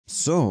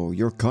So,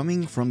 you're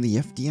coming from the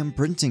FDM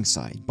printing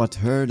side, but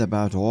heard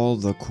about all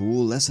the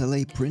cool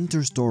SLA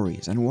printer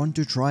stories and want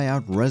to try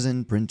out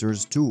resin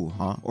printers too,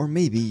 huh? Or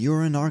maybe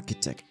you're an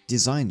architect,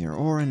 designer,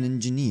 or an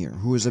engineer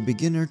who is a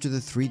beginner to the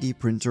 3D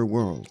printer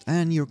world,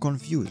 and you're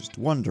confused,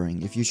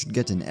 wondering if you should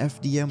get an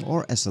FDM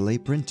or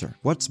SLA printer.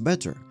 What's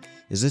better?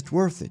 Is it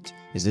worth it?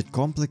 Is it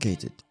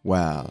complicated?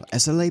 Well,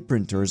 SLA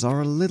printers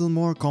are a little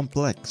more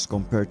complex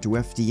compared to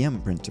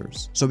FDM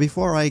printers. So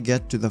before I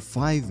get to the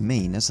 5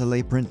 main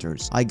SLA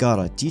printers, I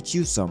gotta teach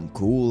you some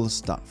cool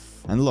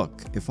stuff. And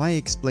look, if I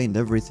explained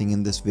everything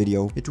in this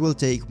video, it will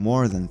take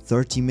more than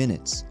 30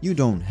 minutes. You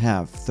don't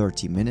have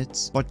 30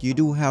 minutes, but you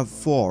do have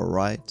 4,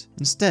 right?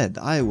 Instead,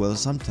 I will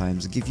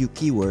sometimes give you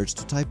keywords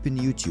to type in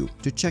YouTube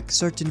to check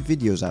certain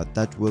videos out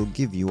that will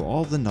give you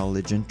all the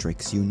knowledge and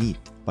tricks you need.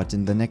 But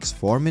in the next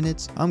 4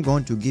 minutes, I'm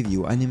going to give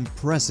you an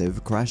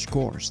impressive crash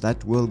course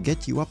that will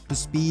get you up to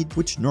speed,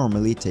 which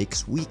normally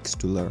takes weeks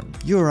to learn.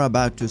 You're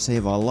about to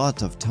save a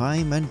lot of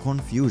time and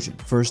confusion.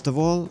 First of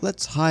all,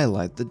 let's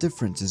highlight the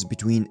differences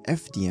between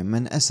FDM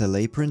and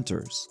SLA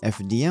printers.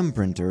 FDM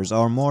printers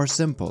are more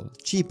simple,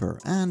 cheaper,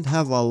 and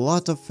have a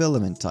lot of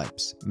filament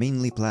types,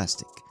 mainly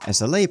plastic.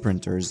 SLA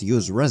printers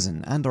use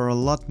resin and are a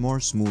lot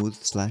more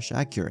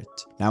smooth/accurate.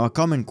 Now, a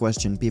common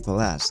question people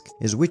ask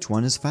is which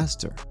one is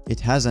faster? It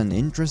has an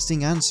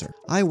interesting answer.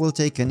 I will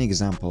take an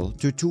example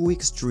to 2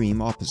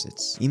 extreme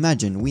opposites.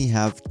 Imagine we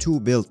have 2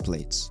 build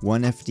plates,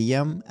 one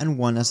FDM and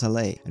one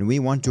SLA, and we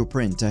want to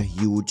print a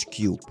huge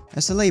cube.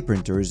 SLA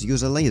printers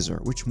use a laser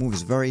which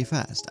moves very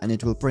fast, and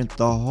it will print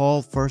the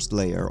whole first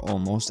layer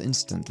almost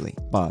instantly.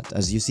 But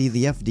as you see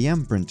the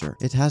FDM printer,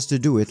 it has to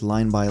do it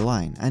line by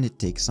line, and it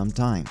takes some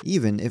time.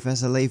 Even if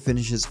SLA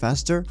finishes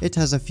faster, it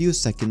has a few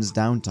seconds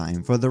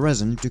downtime for the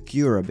resin to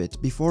cure a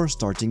bit before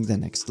starting the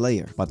next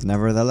layer. But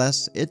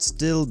nevertheless, it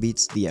still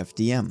beats the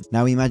FDM.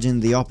 Now imagine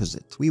the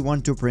opposite. We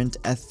want to print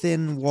a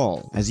thin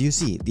wall. As you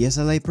see, the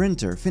SLA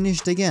printer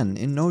finished again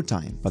in no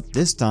time. But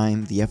this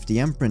time, the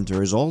FDM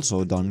printer is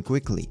also done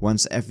quickly.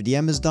 Once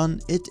FDM is done,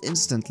 it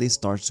instantly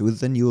starts with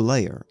the new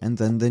layer, and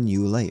then the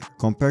new layer,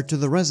 compared to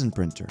the resin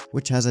printer,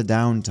 which has a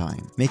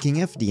downtime,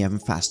 making FDM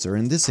faster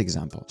in this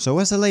example. So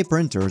SLA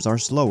printers are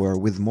slower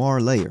with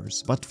more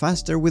layers, but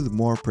faster with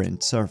more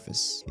print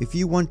surface. If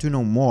you want to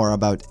know more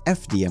about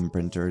FDM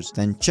printers,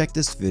 then check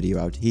this video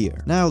out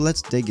here. Now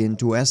let's dig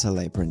into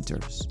SLA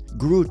printers.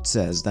 Groot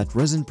says that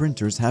resin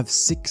printers have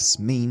 6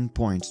 main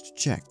points to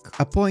check.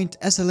 A point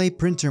SLA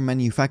printer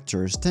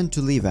manufacturers tend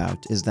to leave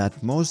out is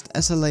that most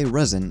SLA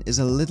resin is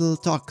a little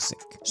toxic,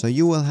 so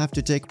you will have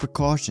to take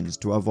precautions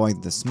to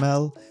avoid the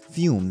smell,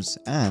 fumes,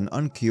 and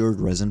uncured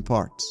resin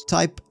parts.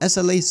 Type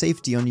SLA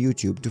safety on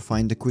YouTube to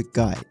find a quick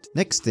guide.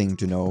 Next thing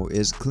to know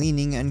is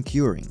cleaning and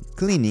curing.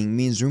 Cleaning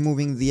means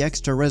removing the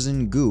extra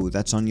resin goo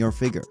that's on your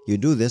figure. You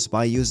do this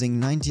by using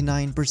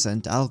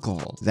 99%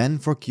 alcohol. Then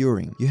for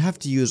curing, you have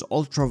to use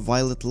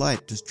ultraviolet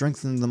light to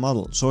strengthen the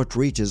model so it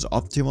reaches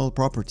optimal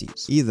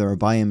properties. Either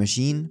buy a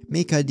machine,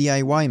 make a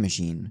DIY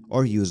machine,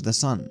 or use the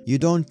sun. You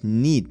don't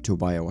need to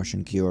buy a wash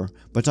and cure,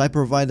 but I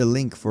provide a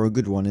link for a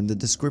good one in the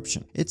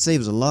description. It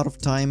saves a lot of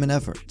time and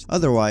effort.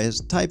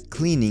 Otherwise, type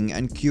cleaning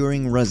and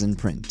curing resin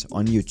print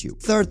on YouTube.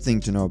 Third thing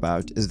to know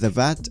about is the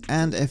vat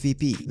and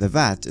FEP. The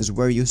vat is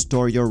where you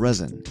store your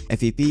resin.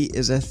 FEP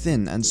is a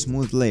thin and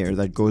smooth layer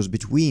that goes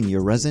between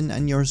your resin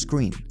and your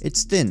screen.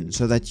 It's thin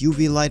so that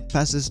UV light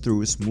passes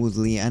through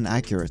smoothly and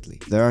accurately.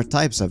 There are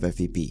types of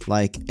FEP,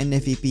 like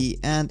NFEP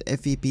and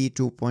FEP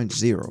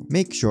 2.0.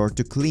 Make sure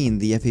to clean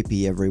the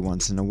FEP every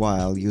once in a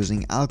while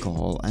using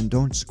alcohol and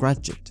don't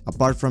scratch it.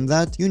 Apart from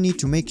that, you need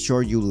to make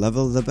sure you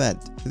level the bed.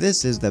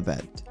 This is the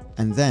bed.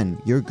 And then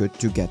you're good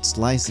to get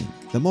slicing.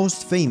 The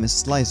most famous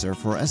slicer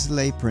for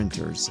SLA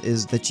printers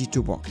is the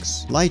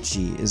Chi2Box.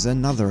 Lychee is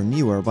another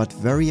newer but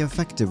very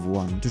effective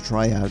one to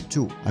try out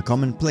too. A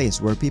common place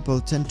where people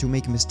tend to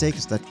make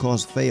mistakes that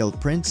cause failed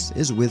prints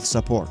is with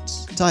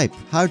supports. Type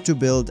how to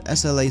build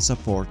SLA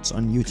supports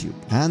on YouTube.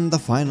 And the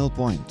final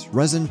point,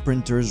 resin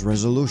printer's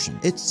resolution.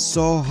 It's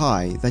so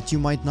high that you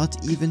might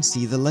not even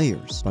see the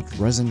layers, but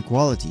resin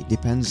quality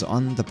depends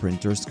on the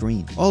printer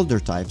screen. Older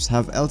types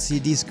have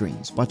LCD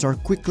screens but are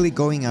quickly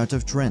going out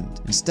of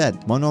trend.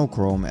 Instead,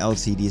 monochrome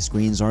LCD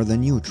screens are the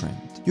new trend.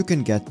 You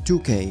can get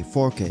 2K,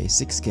 4K,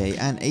 6K,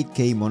 and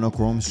 8K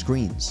monochrome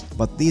screens,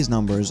 but these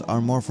numbers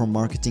are more for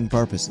marketing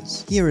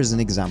purposes. Here is an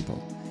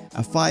example.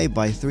 A 5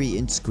 by 3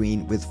 inch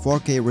screen with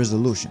 4K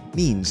resolution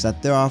means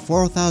that there are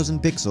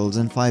 4000 pixels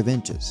and 5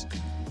 inches.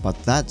 But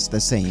that's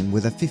the same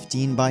with a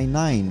 15 by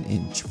 9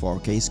 inch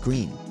 4K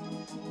screen.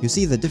 You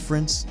see the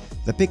difference?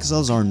 The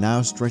pixels are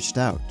now stretched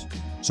out.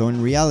 So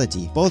in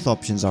reality, both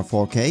options are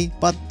 4K,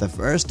 but the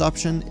first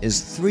option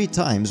is 3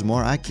 times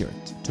more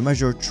accurate. To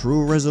measure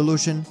true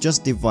resolution,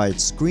 just divide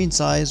screen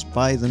size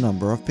by the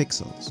number of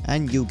pixels,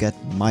 and you get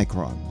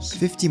microns.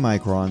 50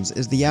 microns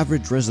is the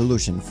average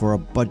resolution for a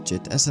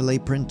budget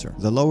SLA printer.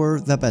 The lower,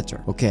 the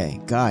better. Okay,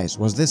 guys,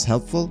 was this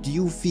helpful? Do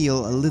you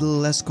feel a little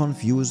less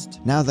confused?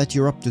 Now that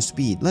you're up to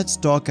speed, let's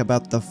talk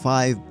about the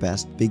 5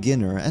 best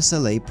beginner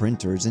SLA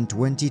printers in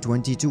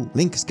 2022.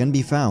 Links can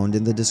be found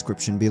in the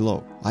description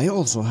below. I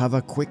also have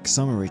a quick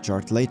summary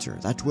chart later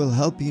that will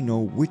help you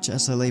know which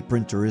SLA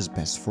printer is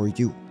best for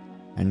you.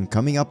 And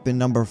coming up in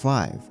number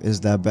 5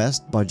 is the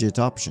best budget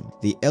option,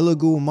 the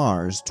ELEGOO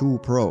Mars 2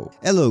 Pro.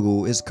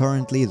 ELEGOO is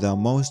currently the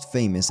most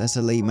famous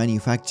SLA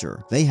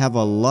manufacturer. They have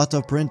a lot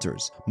of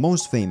printers.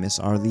 Most famous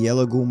are the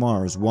ELEGOO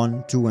Mars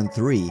 1, 2 and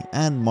 3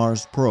 and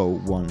Mars Pro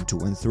 1, 2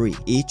 and 3.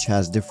 Each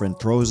has different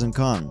pros and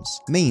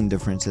cons. Main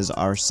differences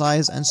are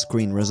size and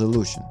screen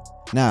resolution.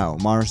 Now,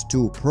 Mars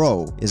 2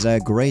 Pro is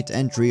a great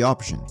entry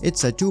option.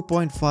 It's a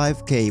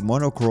 2.5K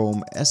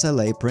monochrome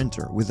SLA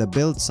printer with a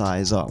build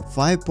size of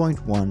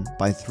 5.1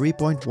 by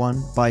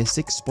 3.1 by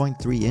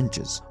 6.3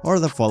 inches, or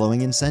the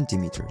following in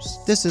centimeters.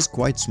 This is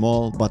quite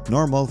small but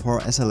normal for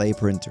SLA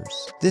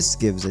printers. This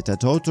gives it a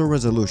total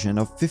resolution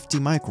of 50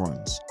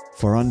 microns.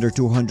 For under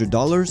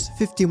 $200,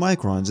 50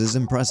 microns is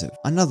impressive.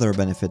 Another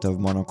benefit of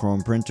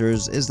monochrome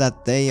printers is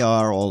that they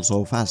are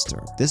also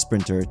faster. This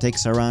printer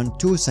takes around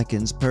 2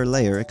 seconds per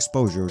layer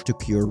exposure to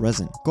cure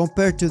resin,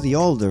 compared to the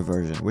older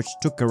version which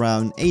took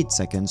around 8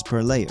 seconds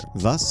per layer.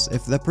 Thus,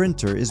 if the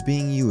printer is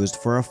being used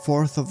for a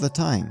fourth of the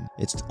time,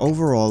 its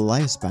overall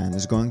lifespan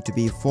is going to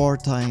be 4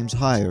 times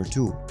higher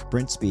too.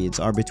 Print speeds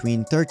are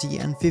between 30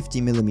 and 50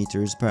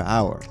 millimeters per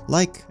hour.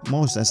 Like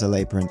most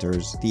SLA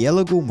printers, the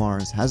ELEGOO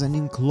Mars has an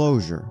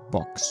enclosure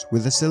box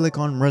with a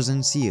silicone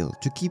resin seal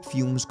to keep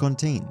fumes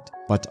contained.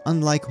 But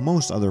unlike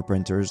most other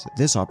printers,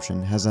 this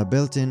option has a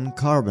built-in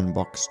carbon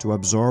box to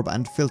absorb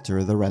and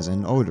filter the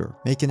resin odor,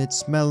 making it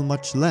smell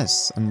much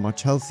less and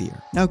much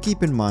healthier. Now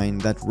keep in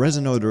mind that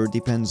resin odor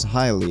depends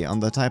highly on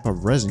the type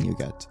of resin you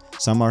get.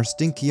 Some are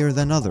stinkier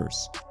than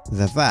others.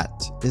 The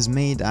vat is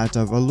made out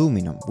of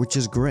aluminum, which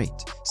is great,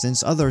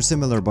 since other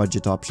similar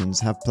budget options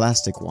have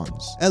plastic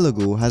ones.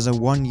 ELEGOO has a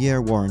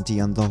 1-year warranty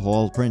on the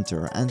whole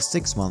printer and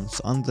 6 months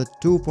on the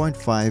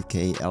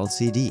 2.5K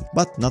LCD,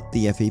 but not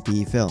the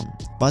FEP film.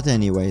 But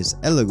anyways,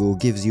 ELEGOO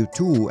gives you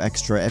 2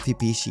 extra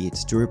FEP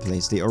sheets to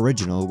replace the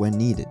original when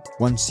needed.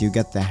 Once you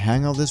get the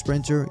hang of this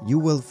printer, you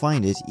will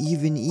find it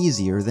even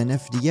easier than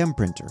FDM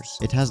printers.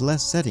 It has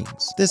less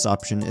settings. This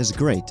option is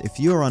great if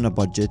you're on a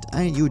budget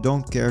and you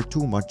don't care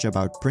too much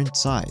about print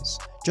size.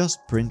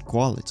 Just print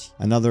quality.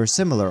 Another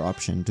similar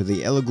option to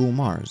the ELEGOO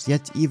Mars,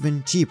 yet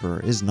even cheaper,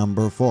 is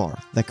number 4,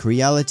 the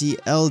Creality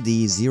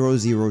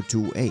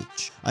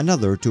LD002H,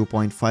 another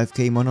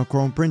 2.5K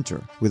monochrome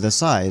printer with a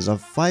size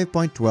of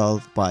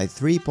 5.12 by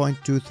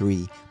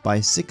 3.23 by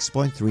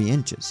 6.3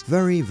 inches,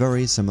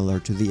 very similar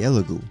to the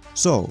ELEGOO.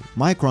 So,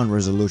 micron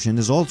resolution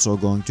is also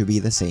going to be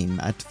the same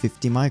at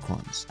 50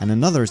 microns. And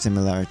another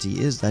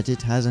similarity is that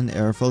it has an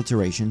air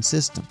filtration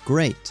system.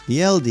 Great! The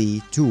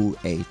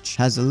LD2H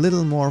has a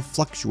little more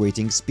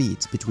fluctuating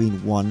speeds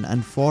between 1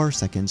 and 4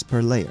 seconds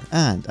per layer.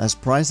 And as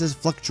prices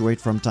fluctuate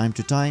from time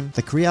to time,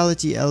 the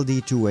Creality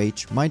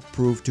LD2H might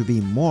prove to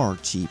be more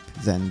cheap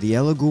than the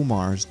ELEGOO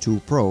Mars 2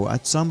 Pro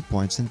at some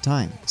points in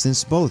time.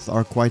 Since both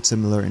are quite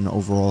similar in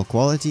overall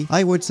quality,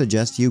 I would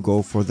suggest you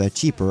go for the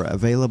cheaper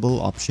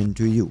available option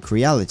to you.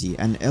 Creality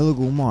and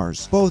ELEGOO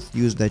Mars both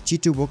use the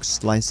Chitubook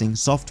slicing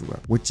software,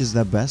 which is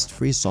the best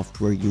free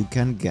software you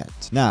can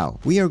get. Now,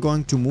 we are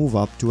going to move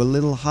up to a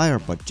little higher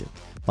budget,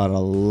 but a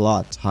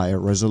lot higher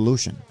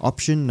resolution.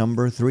 Option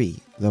number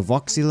 3. The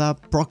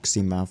Voxelab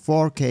Proxima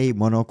 4K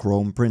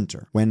monochrome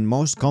printer. When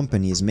most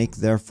companies make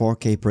their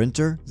 4K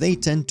printer, they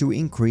tend to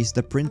increase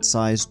the print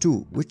size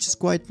too, which is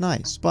quite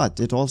nice, but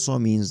it also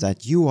means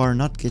that you are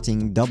not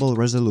getting double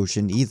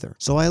resolution either.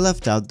 So I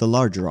left out the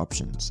larger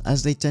options,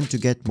 as they tend to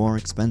get more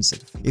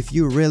expensive. If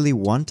you really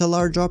want a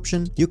large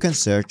option, you can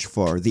search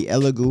for the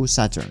ELEGOO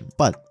Saturn,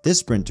 but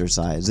this printer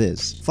size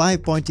is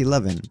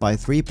 5.11 by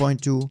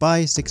 3.2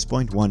 by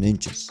 6.1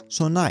 inches.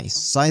 So nice,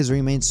 size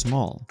remains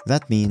small.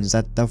 That means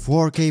that the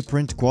 4K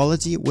print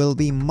quality will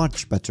be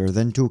much better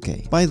than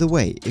 2K. By the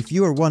way, if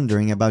you are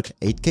wondering about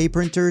 8K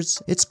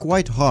printers, it's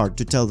quite hard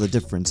to tell the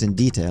difference in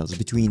details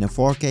between a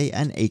 4K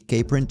and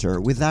 8K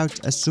printer without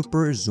a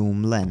super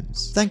zoom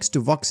lens. Thanks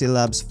to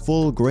Voxelab's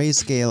full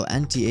grayscale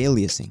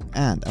anti-aliasing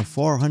and a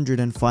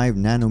 405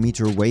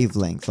 nanometer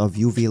wavelength of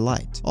UV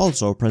light,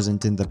 also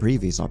present in the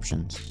previous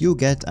options, you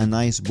get a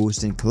nice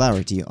boost in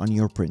clarity on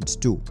your prints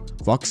too.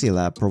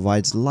 Voxelab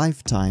provides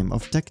lifetime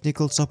of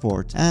technical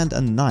support and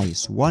a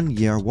nice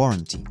 1-year warranty.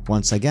 warranty,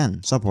 once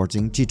again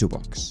supporting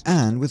Chitubox.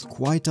 And with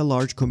quite a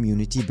large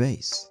community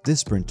base,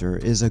 this printer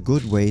is a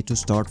good way to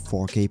start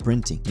 4K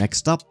printing.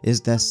 Next up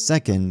is the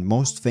second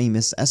most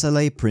famous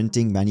SLA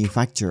printing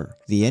manufacturer,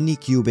 the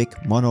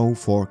Anycubic Mono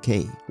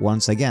 4K.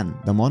 Once again,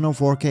 the Mono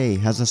 4K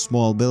has a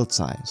small build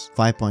size,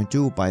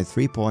 5.2 by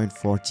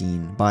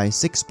 3.14 by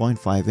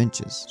 6.5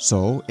 inches,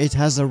 so it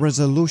has a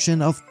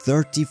resolution of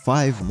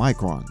 35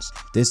 microns.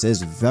 This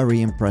is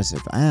very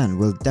impressive and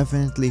will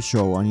definitely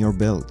show on your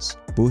builds,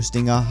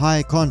 boosting a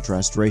high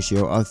contrast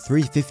ratio of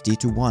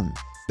 350:1.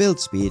 Build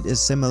speed is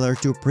similar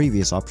to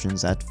previous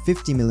options at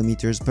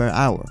 50mm per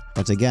hour,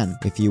 but again,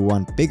 if you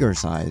want bigger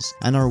size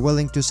and are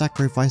willing to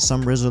sacrifice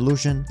some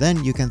resolution,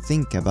 then you can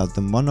think about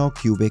the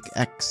Monocubic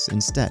X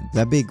instead,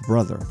 the big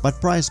brother,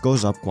 but price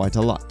goes up quite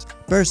a lot.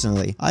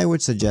 Personally, I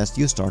would suggest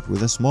you start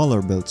with a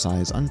smaller build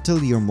size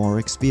until you're more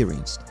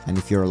experienced, and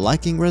if you're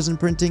liking resin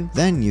printing,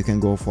 then you can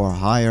go for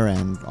higher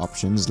end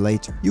options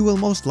later. You will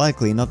most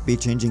likely not be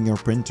changing your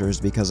printers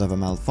because of a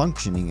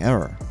malfunctioning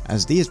error,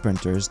 as these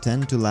printers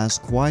tend to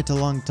last quite a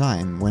long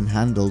time when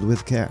handled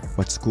with care.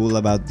 What's cool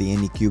about the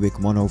Anycubic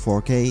Mono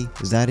 4K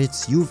is that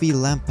its UV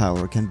lamp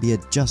power can be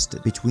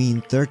adjusted between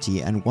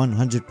 30 and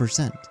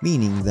 100%,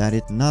 meaning that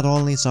it not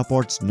only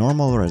supports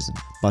normal resin,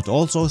 but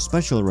also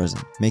special resin,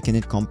 making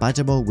it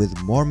compatible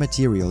with more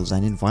materials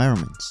and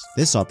environments.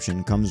 This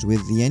option comes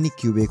with the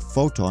Anycubic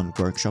Photon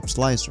Workshop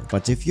Slicer,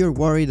 but if you're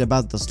worried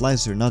about the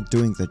slicer not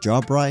doing the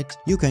job right,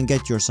 you can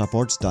get your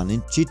supports done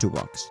in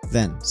Chitubox.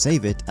 Then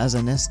save it as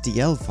an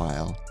STL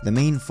file, the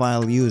main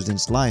file used in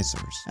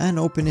slicers, and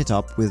open it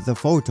up with the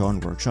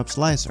Photon Workshop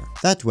Slicer.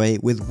 That way,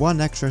 with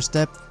one extra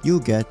step, you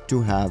get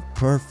to have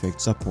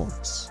perfect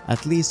supports,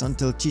 at least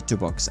until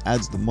Chitubox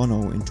adds the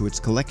Mono into its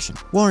collection.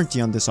 Warranty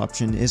on this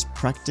option is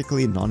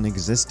practically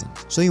non-existent,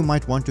 so you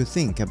might want to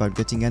think about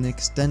getting an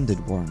extended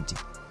warranty.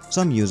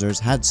 Some users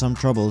had some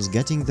troubles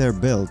getting their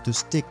build to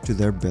stick to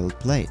their build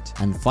plate.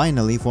 And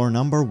finally, for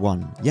number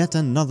 1, yet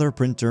another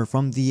printer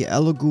from the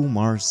ELEGOO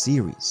Mars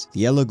series,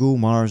 the ELEGOO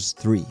Mars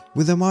 3.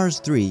 With the Mars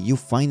 3, you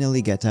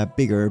finally get a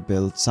bigger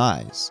build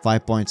size,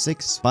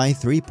 5.6 by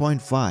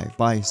 3.5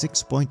 by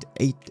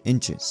 6.8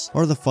 inches,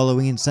 or the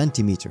following in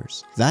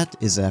centimeters. That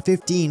is a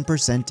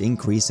 15%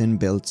 increase in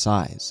build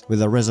size,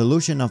 with a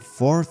resolution of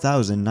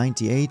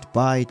 4098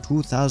 by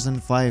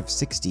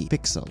 2560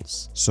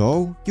 pixels.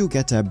 So, you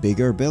get a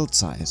bigger build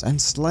size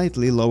and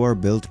slightly lower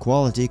build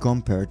quality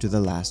compared to the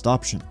last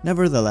option.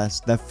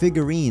 Nevertheless, the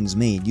figurines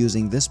made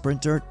using this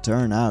printer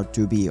turn out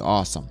to be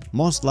awesome,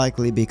 most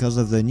likely because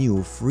of the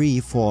new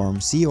free-form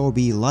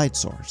COB light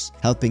source,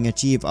 helping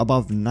achieve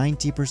above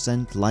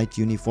 90% light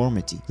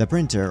uniformity. The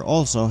printer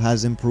also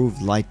has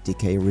improved light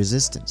decay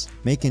resistance,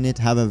 making it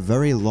have a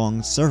very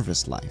long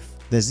service life.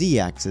 The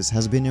Z-axis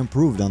has been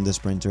improved on this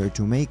printer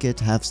to make it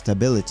have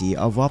stability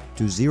of up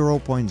to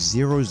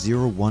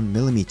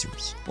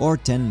 0.001mm or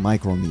 10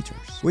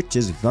 micrometers, which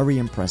is very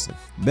impressive.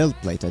 Build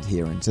plate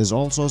adherence is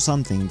also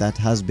something that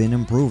has been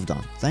improved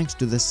on. Thanks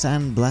to the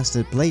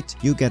sand-blasted plate,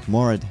 you get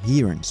more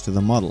adherence to the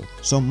model,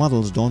 so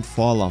models don't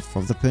fall off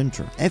of the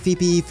printer.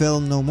 FEP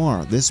film no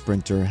more, this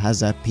printer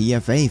has a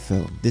PFA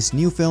film. This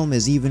new film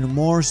is even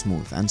more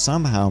smooth and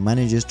somehow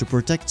manages to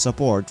protect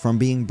support from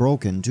being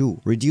broken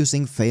too,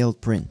 reducing failed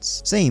prints.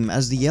 Same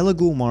as the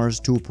ELEGOO Mars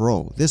 2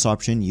 Pro, this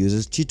option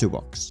uses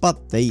Chitubox,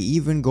 but they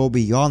even go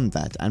beyond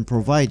that and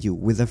provide you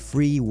with a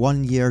free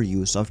 1-year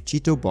use of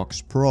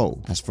Chitubox Pro.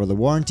 As for the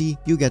warranty,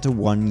 you get a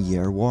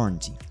 1-year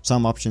warranty.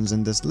 Some options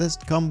in this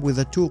list come with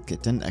a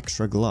toolkit and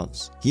extra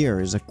gloves. Here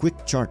is a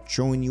quick chart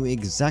showing you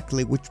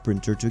exactly which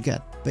printer to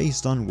get,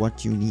 based on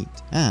what you need.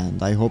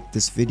 And I hope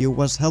this video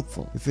was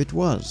helpful. If it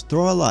was,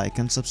 throw a like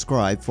and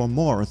subscribe for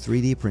more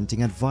 3D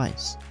printing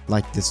advice.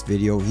 Like this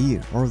video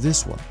here or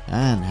this one,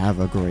 and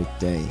have a great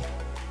day.